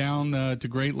 take them down to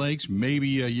Great Lakes. Maybe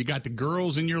you got the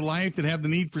girls in your life that have the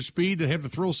need for speed, that have the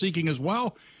thrill-seeking as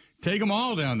well. Take them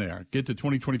all down there. Get the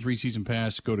 2023 season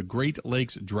pass. Go to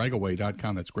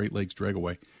GreatLakesDragaway.com. That's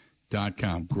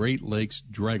GreatLakesDragaway.com.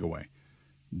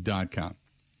 GreatLakesDragaway.com.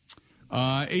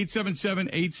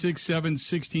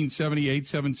 877-867-1670,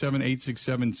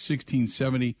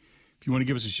 877-867-1670. If you want to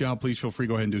give us a shout, please feel free.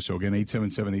 Go ahead and do so. Again,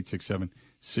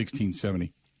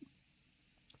 877-867-1670.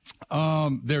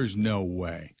 There's no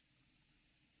way.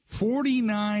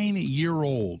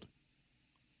 49-year-old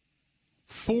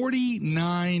free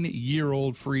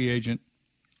agent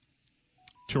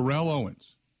Terrell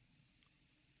Owens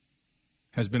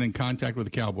has been in contact with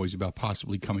the Cowboys about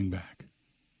possibly coming back.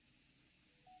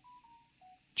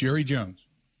 Jerry Jones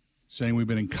saying we've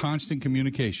been in constant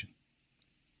communication.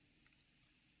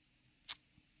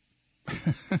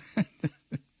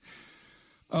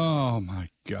 Oh, my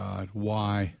God.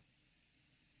 Why?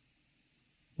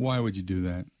 Why would you do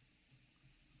that?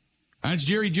 That's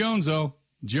Jerry Jones, though.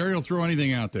 Jerry will throw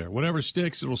anything out there. Whatever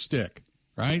sticks, it'll stick,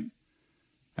 right?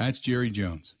 That's Jerry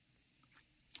Jones.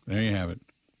 There you have it.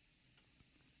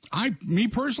 Me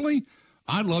personally,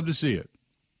 I'd love to see it.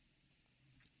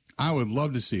 I would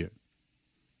love to see it.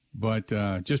 But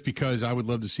just because I would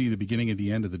love to see the beginning and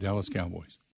the end of the Dallas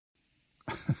Cowboys.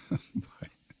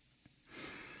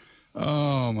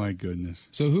 Oh, my goodness.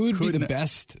 So who would be the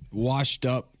best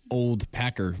washed-up old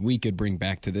Packer we could bring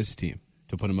back to this team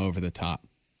to put him over the top?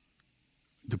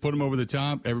 To put him over the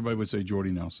top, everybody would say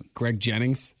Jordy Nelson. Greg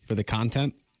Jennings for the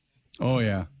content? Oh,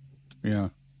 yeah. Yeah.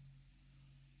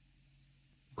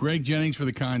 Greg Jennings for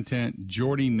the content.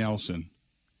 Jordy Nelson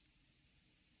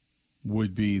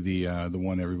would be the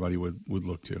one everybody would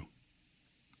look to.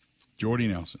 Jordy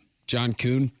Nelson. John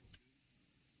Kuhn?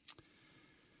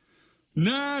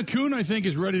 Nah, Kuhn, I think,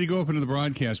 is ready to go up into the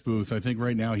broadcast booth. I think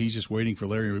right now he's just waiting for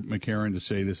Larry McCarron to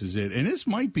say this is it. And this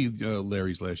might be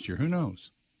Larry's last year. Who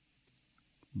knows?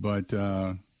 But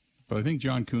I think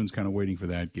John Kuhn's kind of waiting for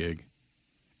that gig.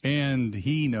 And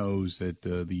he knows that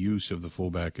the use of the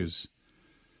fullback is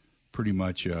pretty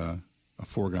much a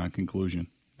foregone conclusion,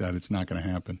 that it's not going to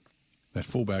happen, that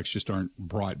fullbacks just aren't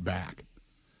brought back.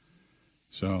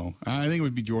 So I think it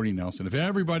would be Jordy Nelson. If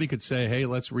everybody could say, hey,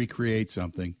 let's recreate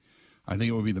something, I think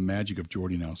it would be the magic of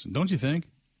Jordy Nelson. Don't you think?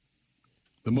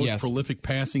 The most prolific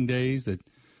passing days that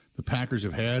the Packers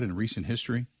have had in recent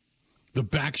history. The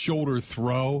back shoulder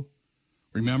throw.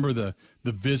 Remember the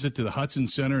visit to the Hudson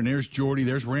Center, and there's Jordy,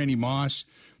 there's Randy Moss.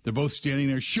 They're both standing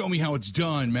there. Show me how it's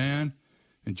done, man.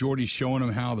 And Jordy's showing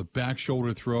them how the back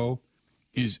shoulder throw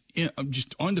is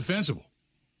just undefensible.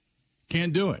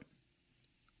 Can't do it.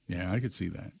 Yeah, I could see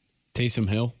that. Taysom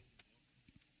Hill.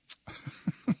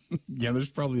 Yeah, there's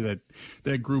probably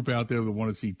that group out there that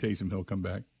want to see Taysom Hill come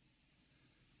back.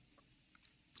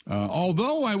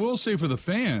 Although I will say for the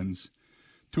fans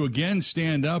to again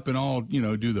stand up and all,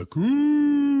 do the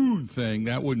cool thing,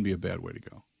 that wouldn't be a bad way to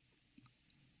go.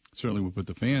 Certainly would put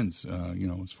the fans,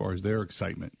 as far as their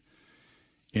excitement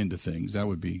into things.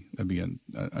 That'd be a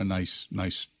nice,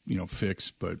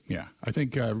 fix. But yeah, I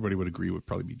think everybody would agree it would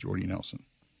probably be Jordy Nelson,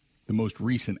 the most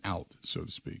recent out, so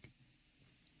to speak.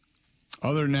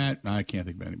 Other than that, I can't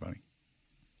think of anybody.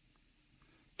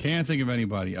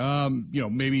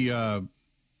 Maybe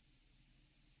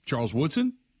Charles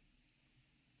Woodson.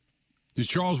 Does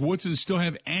Charles Woodson still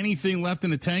have anything left in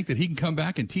the tank that he can come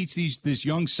back and teach this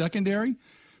young secondary?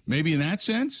 Maybe in that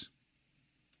sense.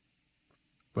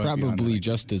 But probably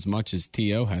just as much as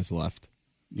T.O. has left.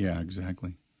 Yeah,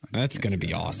 exactly. That's going to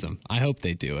be awesome. I hope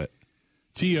they do it.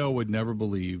 T.O. would never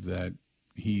believe that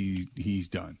he's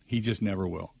done. He just never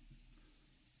will.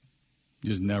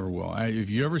 Just never will. If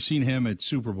you ever seen him at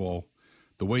Super Bowl,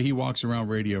 the way he walks around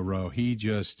Radio Row, he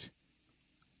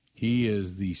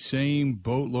is the same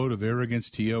boatload of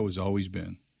arrogance T.O. has always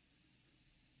been.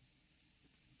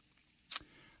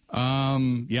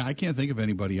 Yeah, I can't think of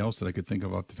anybody else that I could think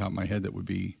of off the top of my head that would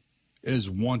be as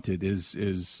wanted, as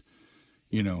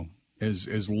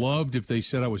loved if they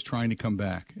said I was trying to come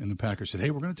back and the Packers said, hey,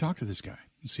 we're going to talk to this guy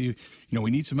and see,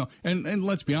 we need some help. And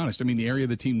let's be honest, the area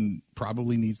the team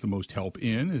probably needs the most help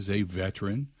in is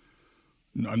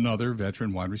another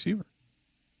veteran wide receiver.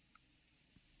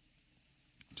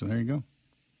 So there you go.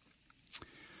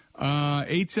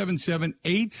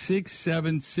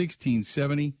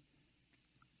 877-867-1670.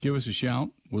 Give us a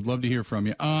shout. Would love to hear from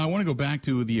you. I want to go back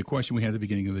to the question we had at the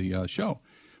beginning of the show,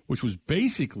 which was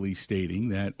basically stating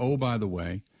that, oh, by the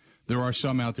way, there are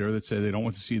some out there that say they don't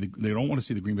want to see the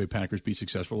Green Bay Packers be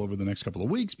successful over the next couple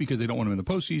of weeks because they don't want them in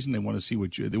the postseason. They want to see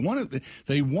they want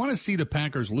to see the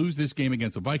Packers lose this game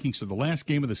against the Vikings. So the last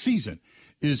game of the season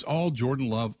is all Jordan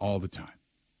Love all the time.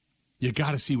 You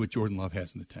got to see what Jordan Love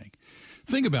has in the tank.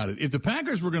 Think about it. If the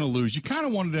Packers were going to lose, you kind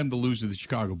of wanted them to lose to the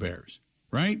Chicago Bears,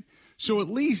 right? So at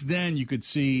least then you could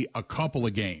see a couple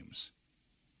of games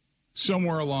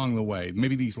somewhere along the way.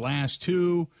 Maybe these last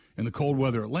two in the cold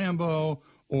weather at Lambeau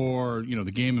or,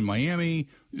 the game in Miami,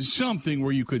 something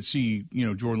where you could see,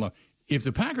 Jordan Love. If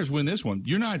the Packers win this one,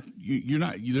 you're not,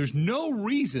 there's no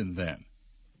reason then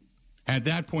at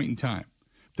that point in time.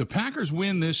 If the Packers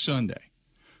win this Sunday,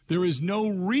 there is no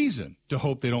reason to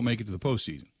hope they don't make it to the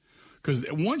postseason. Because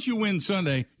once you win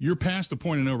Sunday, you're past the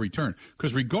point of no return.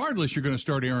 Because regardless, you're going to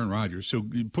start Aaron Rodgers. So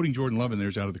putting Jordan Love in there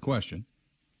is out of the question,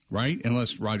 right?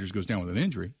 Unless Rodgers goes down with an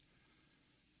injury.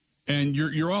 And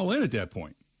you're all in at that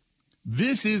point.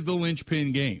 This is the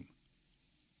linchpin game.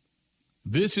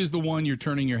 This is the one you're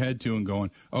turning your head to and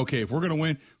going, okay, if we're going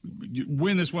to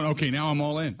win this one, okay, now I'm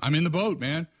all in. I'm in the boat,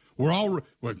 man. We're going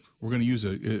to use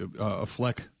a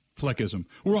fleckism.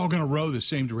 We're all going to row the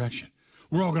same direction.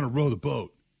 We're all going to row the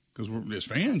boat. Because as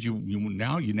fans,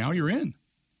 now you're in,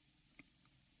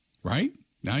 right?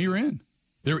 Now you're in.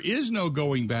 There is no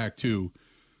going back to,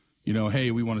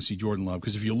 hey, we want to see Jordan Love.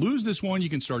 Because if you lose this one, you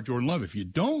can start Jordan Love. If you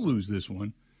don't lose this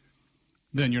one,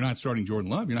 then you're not starting Jordan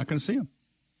Love. You're not going to see him.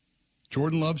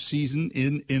 Jordan Love's season,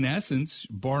 in essence,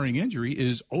 barring injury,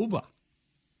 is over.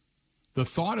 The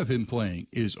thought of him playing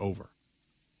is over.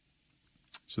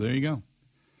 So there you go.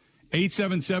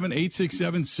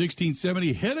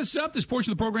 877-867-1670. Hit us up. This portion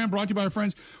of the program brought to you by our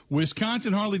friends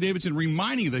Wisconsin Harley-Davidson,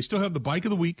 reminding you they still have the bike of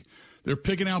the week. They're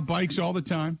picking out bikes all the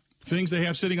time, things they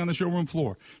have sitting on the showroom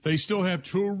floor. They still have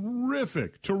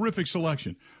terrific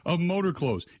selection of motor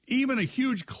clothes, even a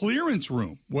huge clearance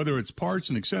room, whether it's parts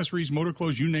and accessories, motor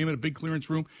clothes, you name it, a big clearance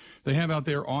room they have out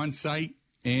there on site.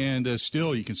 And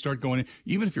still, you can start going in.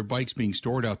 Even if your bike's being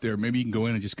stored out there, maybe you can go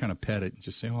in and just kind of pet it and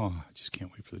just say, oh, I just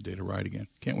can't wait for the day to ride again.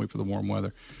 Can't wait for the warm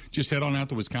weather. Just head on out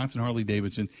to Wisconsin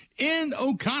Harley-Davidson in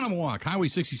Oconomowoc, Highway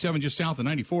 67, just south of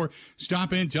 94.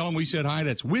 Stop in, tell them we said hi.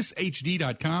 That's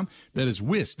wishd.com. That is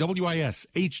wish,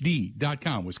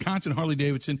 WISHD.com. Wisconsin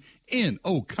Harley-Davidson in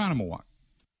Oconomowoc.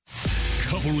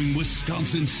 Covering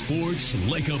Wisconsin sports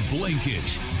like a blanket.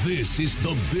 This is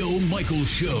the Bill Michaels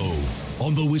Show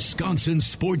on the Wisconsin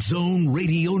Sports Zone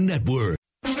Radio Network.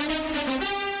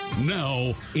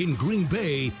 Now, in Green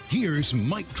Bay, here's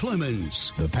Mike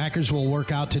Clemens. The Packers will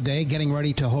work out today, getting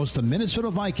ready to host the Minnesota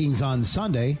Vikings on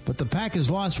Sunday, but the Packers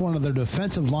lost one of their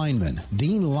defensive linemen.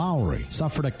 Dean Lowry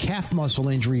suffered a calf muscle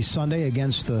injury Sunday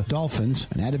against the Dolphins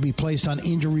and had to be placed on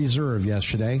injury reserve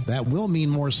yesterday. That will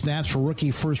mean more snaps for rookie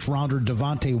first-rounder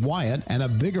Devontae Wyatt and a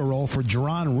bigger role for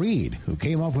Jerron Reed, who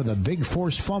came up with a big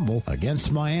forced fumble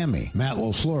against Miami. Matt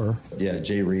LaFleur. Yeah,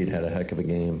 Jay Reed had a heck of a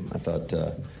game. I thought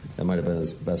that might have been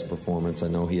his best performance. I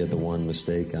know he had the one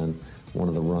mistake on one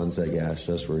of the runs that gashed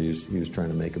us where he was trying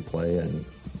to make a play and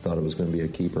thought it was going to be a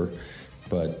keeper.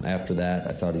 But after that,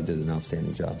 I thought he did an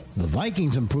outstanding job. The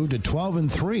Vikings improved to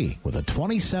 12-3 with a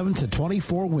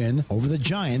 27-24 win over the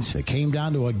Giants. It came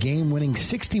down to a game-winning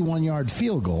 61-yard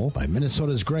field goal by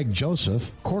Minnesota's Greg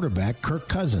Joseph, quarterback Kirk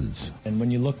Cousins. And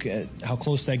when you look at how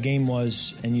close that game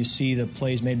was and you see the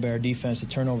plays made by our defense, the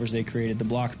turnovers they created, the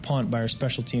blocked punt by our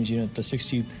special teams unit, the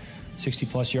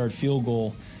 60-plus yard field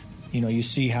goal, you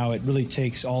see how it really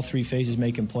takes all three phases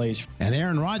making plays. And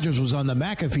Aaron Rodgers was on the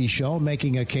McAfee show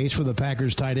making a case for the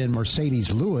Packers tight end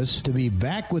Mercedes Lewis to be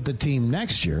back with the team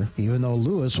next year, even though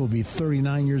Lewis will be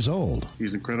 39 years old. He's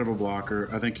an incredible blocker.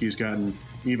 I think he's gotten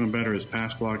even better as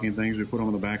pass blocking things. We put him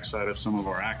on the backside of some of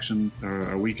our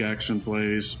our weak action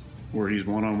plays where he's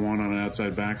one-on-one on an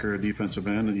outside backer, a defensive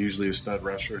end, and usually a stud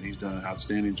rusher, and he's done an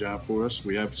outstanding job for us.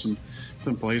 We have some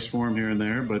plays for him here and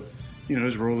there, but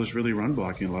his role is really run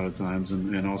blocking a lot of times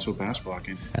and also pass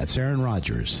blocking. That's Aaron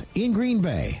Rodgers. In Green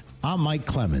Bay, I'm Mike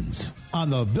Clemens on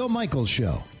The Bill Michaels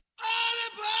Show.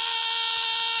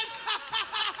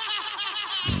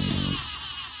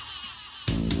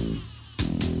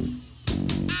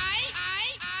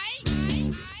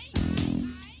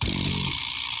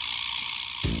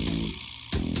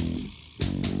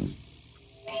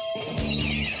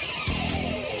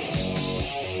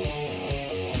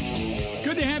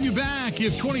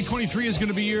 If 2023 is going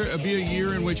to be a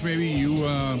year in which maybe you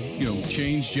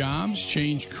change jobs,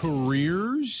 change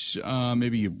careers,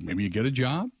 maybe you get a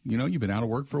job. You've been out of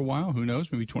work for a while. Who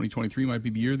knows? Maybe 2023 might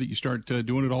be the year that you start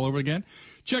doing it all over again.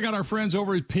 Check out our friends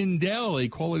over at Pindell, a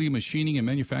quality machining and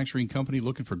manufacturing company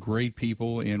looking for great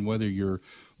people. And whether you're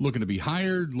looking to be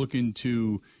hired, looking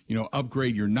to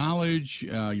upgrade your knowledge,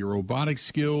 your robotics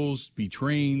skills, be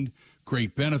trained,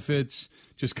 great benefits,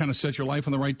 just kind of set your life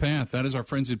on the right path. That is our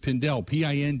friends at Pindell,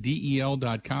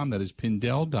 Pindel.com. That is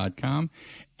Pindel.com.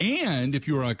 And if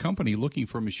you're a company looking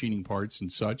for machining parts and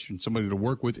such and somebody to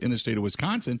work with in the state of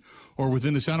Wisconsin or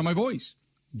within the sound of my voice,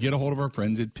 get a hold of our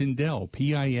friends at Pindel,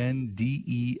 Pindel.com.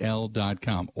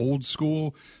 Old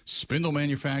school spindle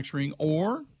manufacturing,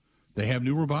 or they have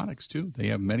new robotics, too. They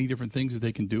have many different things that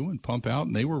they can do and pump out,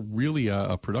 and they were really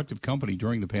a productive company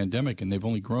during the pandemic, and they've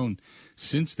only grown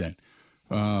since then.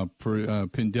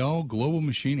 Pindel Global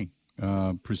Machining,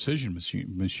 precision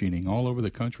machining all over the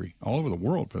country, all over the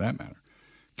world for that matter.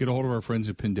 Get a hold of our friends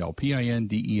at Pindel,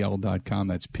 Pindel.com.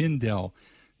 That's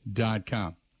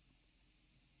Pindel.com.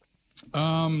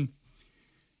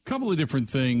 Couple of different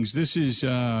things. This is,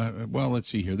 let's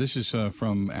see here. This is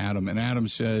from Adam, and Adam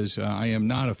says, I am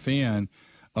not a fan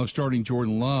of starting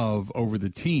Jordan Love over the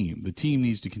team. The team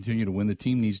needs to continue to win. The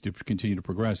team needs to continue to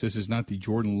progress. This is not the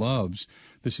Jordan Loves.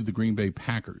 This is the Green Bay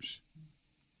Packers.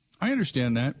 I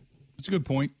understand that. That's a good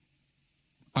point.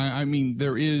 I mean,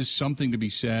 there is something to be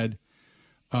said.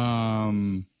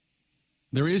 There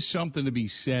is something to be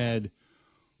said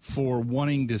for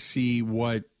wanting to see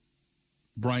what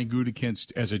Brian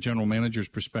Gutekunst, as a general manager's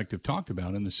perspective, talked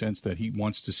about, in the sense that he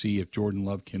wants to see if Jordan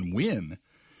Love can win.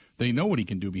 They know what he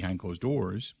can do behind closed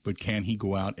doors, but can he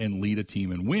go out and lead a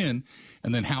team and win?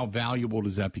 And then how valuable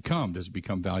does that become? Does it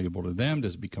become valuable to them?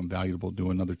 Does it become valuable to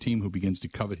another team who begins to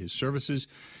covet his services?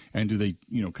 And do they,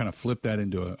 kind of flip that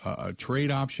into a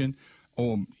trade option?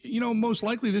 Or, most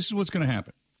likely this is what's going to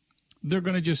happen. They're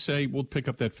going to just say, we'll pick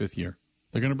up that fifth year.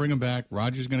 They're going to bring him back.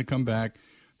 Rodgers is going to come back.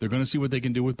 They're going to see what they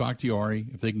can do with Bakhtiari.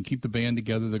 If they can keep the band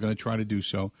together, they're going to try to do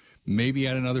so. Maybe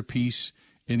add another piece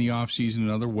in the offseason,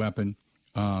 another weapon.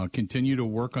 Continue to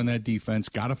work on that defense.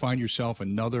 Got to find yourself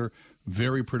another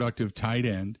very productive tight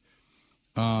end.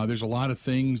 There's a lot of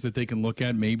things that they can look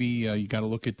at. Maybe you got to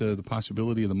look at the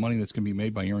possibility of the money that's going to be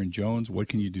made by Aaron Jones. What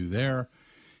can you do there?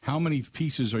 How many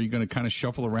pieces are you going to kind of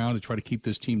shuffle around to try to keep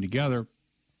this team together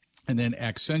and then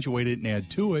accentuate it and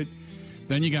add to it?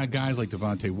 Then you got guys like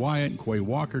Devontae Wyatt and Quay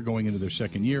Walker going into their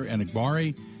second year. And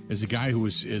Enagbare is a guy who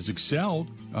has excelled,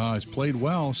 has played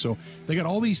well. So they got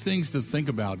all these things to think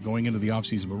about going into the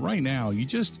offseason. But right now, you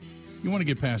want to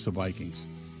get past the Vikings.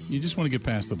 You just want to get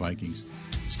past the Vikings.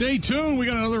 Stay tuned. We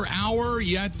got another hour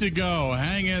yet to go.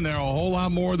 Hang in there. A whole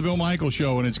lot more of the Bill Michaels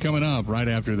Show, and it's coming up right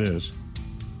after this.